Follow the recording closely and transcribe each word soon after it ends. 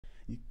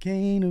You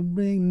came to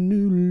bring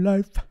new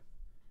life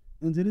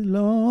into this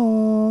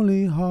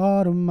lonely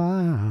heart of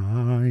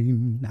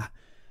mine.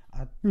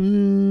 I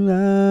threw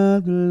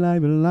out the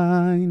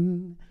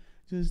lifeline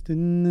just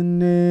in the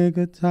nick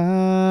of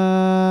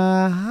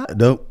time.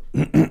 Dope.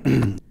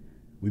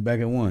 We back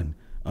at one.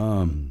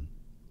 I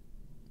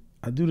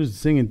do this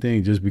singing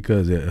thing just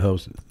because it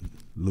helps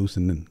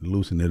loosen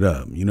it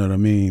up. You know what I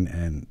mean?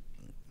 And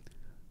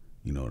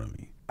you know what I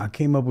mean. I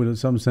came up with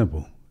something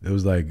simple. It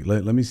was like,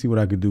 let me see what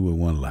I could do with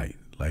one light.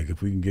 Like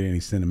if we can get any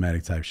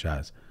cinematic type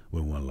shots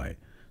with one light.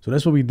 So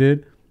that's what we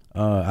did.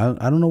 I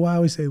don't know why I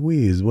always say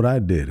we, is what I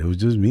did. It was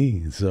just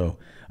me. So,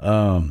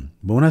 but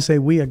when I say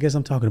we, I guess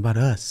I'm talking about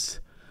us.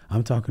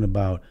 I'm talking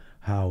about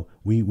how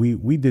we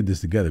did this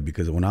together,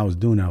 because when I was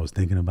doing it, I was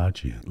thinking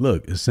about you.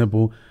 Look, it's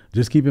simple.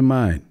 Just keep in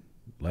mind,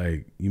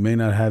 like, you may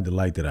not have the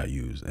light that I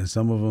use. And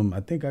some of them, I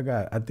think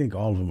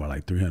all of them are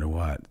like 300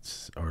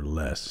 watts or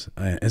less.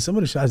 And some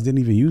of the shots didn't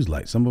even use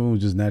light. Some of them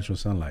was just natural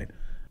sunlight.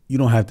 You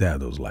don't have to have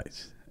those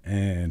lights.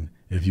 And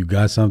if you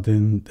got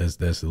something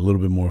that's a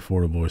little bit more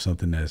affordable, or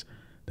something that's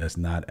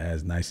not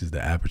as nice as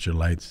the aperture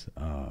lights,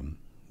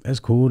 that's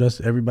cool. That's,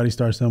 everybody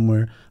starts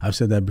somewhere. I've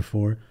said that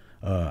before.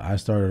 I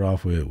started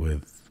off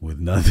with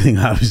nothing,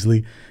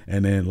 obviously,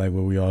 and then like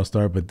where we all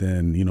start, but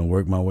then, you know,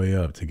 work my way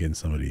up to getting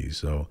some of these.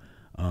 So,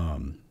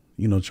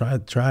 you know, try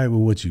it with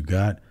what you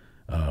got.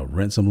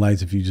 Rent some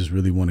lights if you just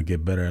really want to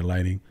get better at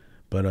lighting.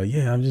 But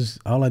yeah,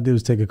 all I did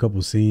was take a couple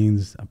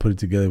scenes. I put it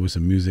together with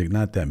some music,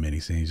 not that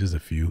many scenes, just a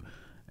few.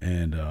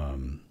 And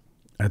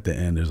at the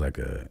end, there's like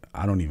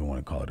I don't even want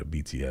to call it a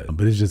BTS,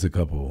 but it's just a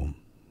couple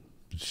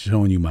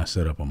showing you my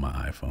setup on my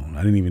iPhone.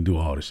 I didn't even do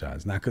all the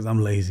shots. Not because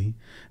I'm lazy,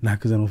 not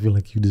because I don't feel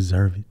like you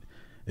deserve it.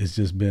 It's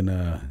just been,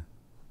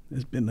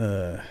 I've been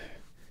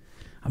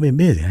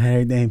busy. I had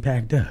everything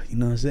packed up, you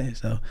know what I'm saying?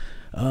 So,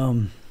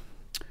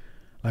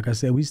 like I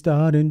said, we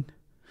starting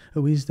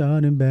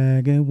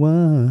back at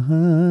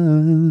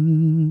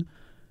one.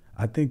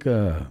 I think,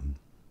 I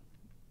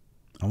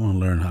want to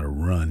learn how to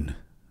run.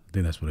 I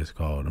think that's what it's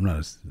called. I'm not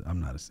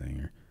a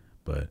singer,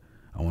 but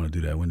I want to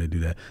do that when they do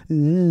that.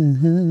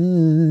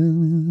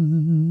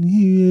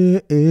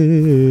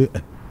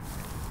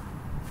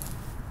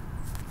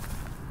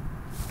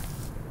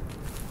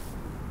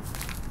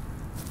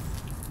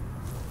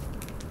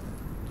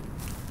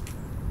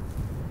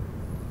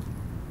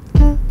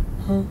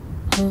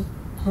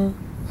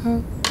 Yeah.